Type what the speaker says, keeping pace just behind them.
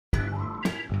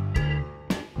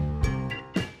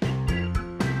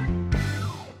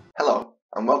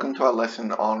and welcome to our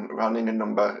lesson on rounding a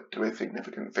number to a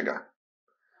significant figure.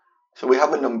 So we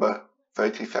have a number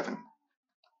 37.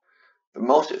 The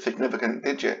most significant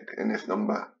digit in this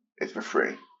number is the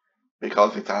 3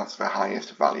 because it has the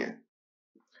highest value.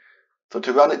 So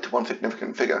to round it to one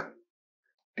significant figure,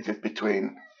 it is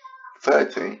between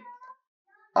 30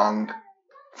 and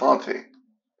 40.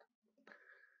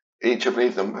 Each of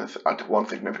these numbers are to one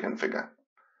significant figure,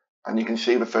 and you can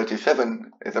see the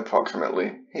 37 is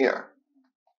approximately here,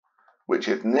 which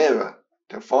is nearer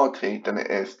to 40 than it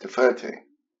is to 30.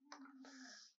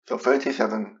 So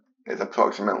 37 is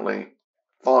approximately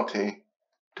 40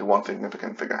 to one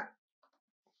significant figure.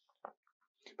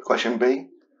 For question B,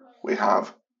 we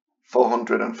have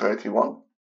 431,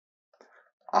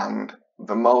 and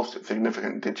the most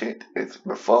significant digit is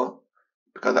the 4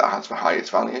 because it has the highest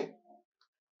value.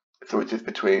 So it is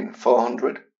between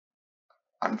 400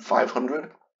 and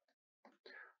 500.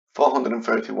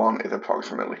 431 is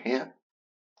approximately here.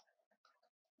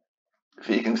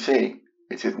 So you can see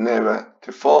it is nearer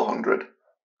to 400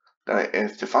 than it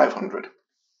is to 500.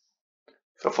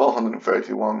 So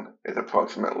 431 is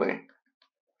approximately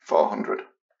 400.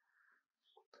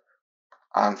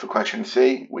 And for question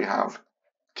C, we have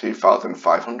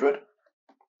 2,500.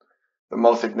 The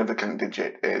most significant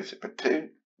digit is the 2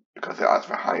 because it has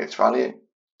the highest value.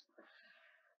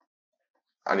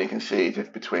 And you can see it is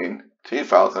between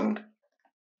 2,000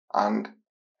 and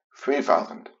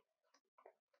 3,000.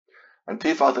 And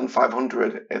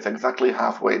 2,500 is exactly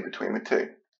halfway between the two.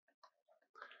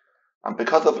 And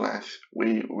because of this,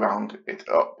 we round it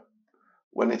up.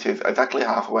 When it is exactly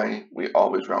halfway, we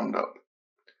always round up.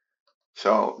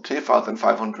 So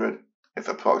 2,500 is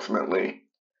approximately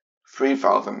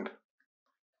 3,000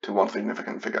 to one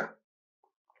significant figure.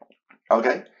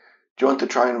 Okay, do you want to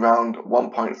try and round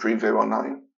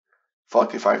 1.309,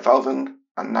 45,000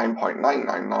 and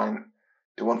 9.999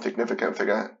 to one significant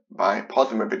figure by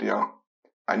pausing the video,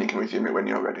 and you can resume it when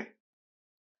you're ready.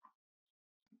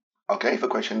 Okay, for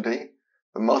question D,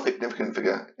 the most significant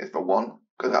figure is the 1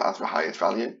 because it has the highest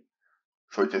value.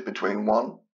 So it is between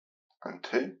 1 and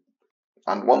 2.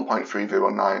 And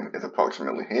 1.309 is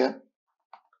approximately here.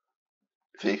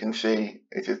 So you can see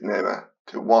it is nearer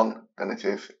to 1 than it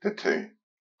is to 2.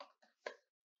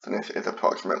 So this is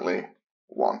approximately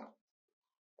 1.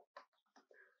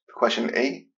 For question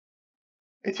E,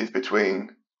 it is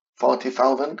between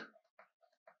 40,000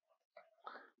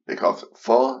 because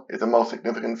 4 is the most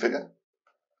significant figure,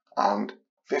 and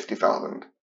 50,000.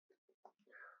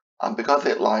 And because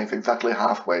it lies exactly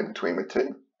halfway between the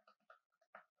two,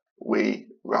 we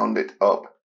round it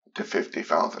up to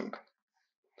 50,000.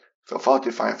 So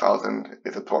 45,000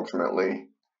 is approximately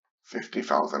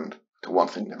 50,000 to one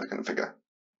significant figure.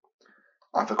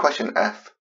 And for question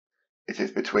F, it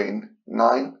is between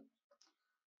 9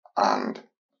 and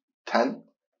 10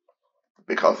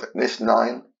 because this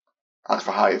 9 has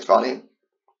the highest value,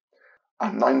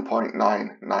 and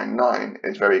 9.999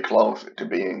 is very close to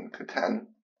being to 10.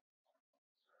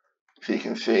 So you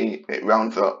can see it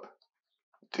rounds up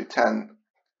to 10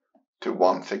 to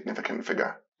one significant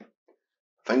figure.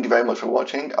 Thank you very much for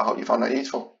watching. I hope you found that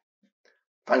useful.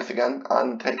 Thanks again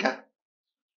and take care.